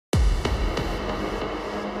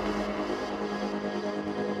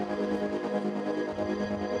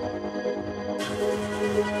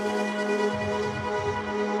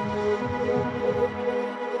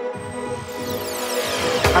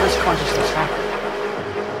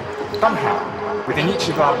Somehow, within each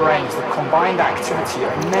of our brains, the combined activity of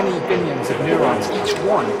many billions of neurons, each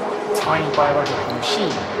one a tiny biological machine,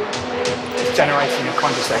 is generating a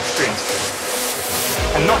conscious experience.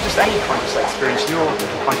 And not just any conscious experience, your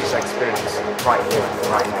conscious experience right here,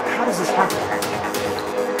 right now. How does this happen?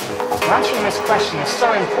 Answering this question is so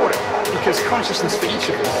important because consciousness for each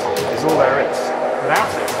of us is all there is. Without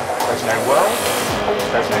it, there's no world,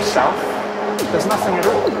 there's no self, there's nothing at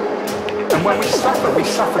all. And when we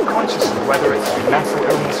suffer consciously, whether it's through mental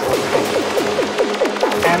illness or pain.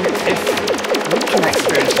 And if we can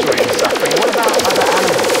experience joy in suffering, what about other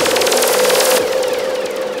animals?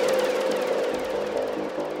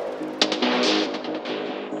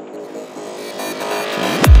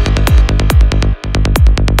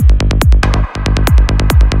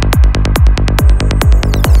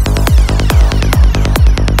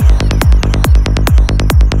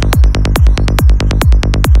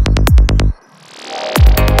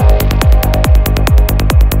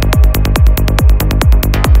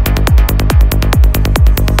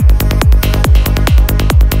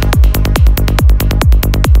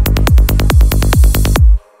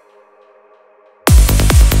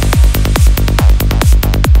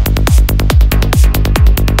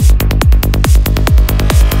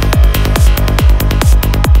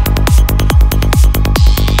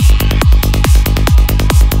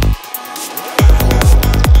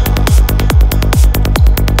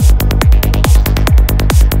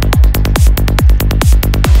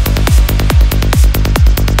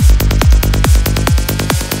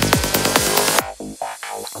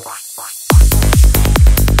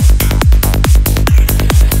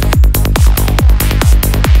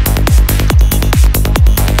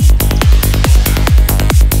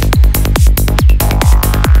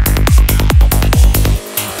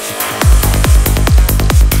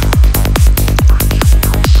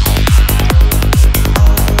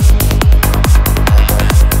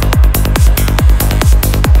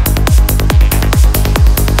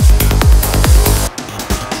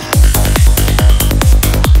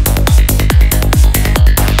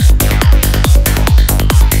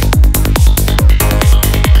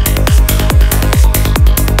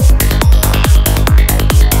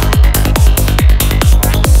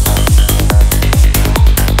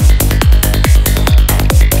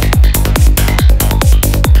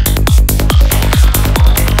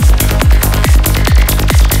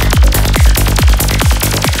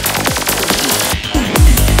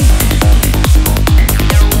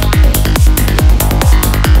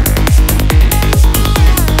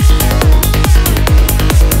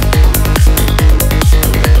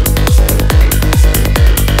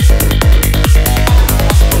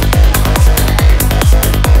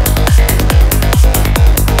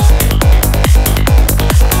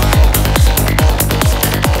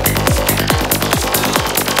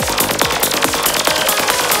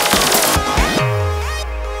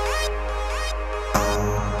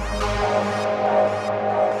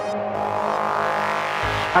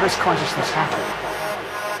 How does consciousness happen?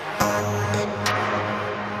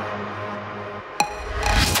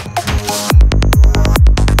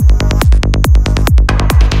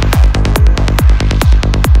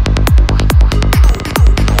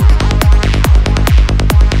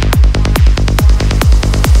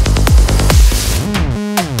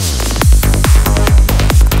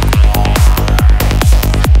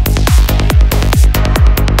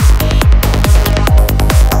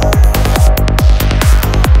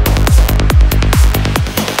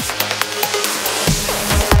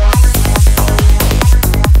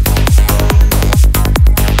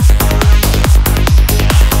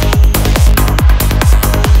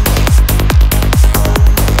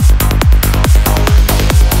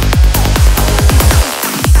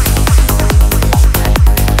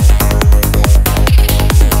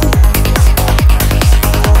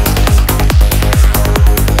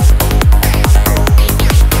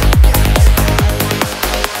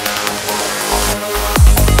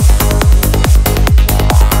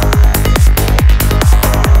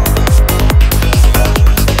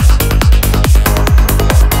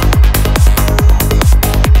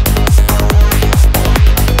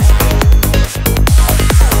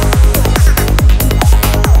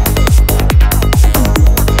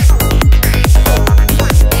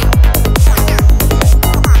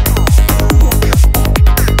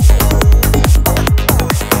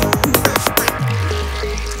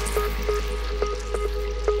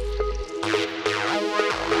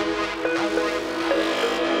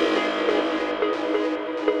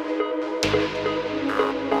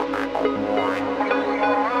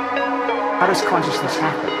 How does consciousness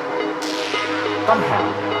happen?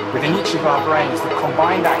 Somehow, Within each of our brains, the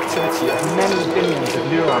combined activity of many billions of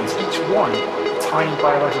neurons, each one a tiny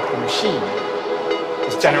biological machine,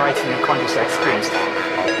 is generating a conscious experience.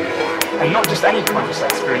 And not just any conscious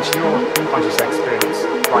experience, your conscious experience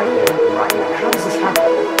right here and right now. How does this happen?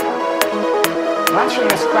 Well,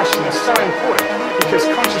 answering this question is so important because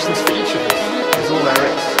consciousness for each of us is all there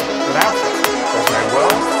is. Without it, there's no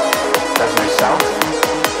world, there's no self,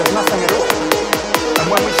 there's nothing at all.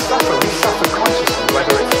 And when we suffer consciously,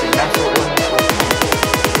 whether it's through mental illness,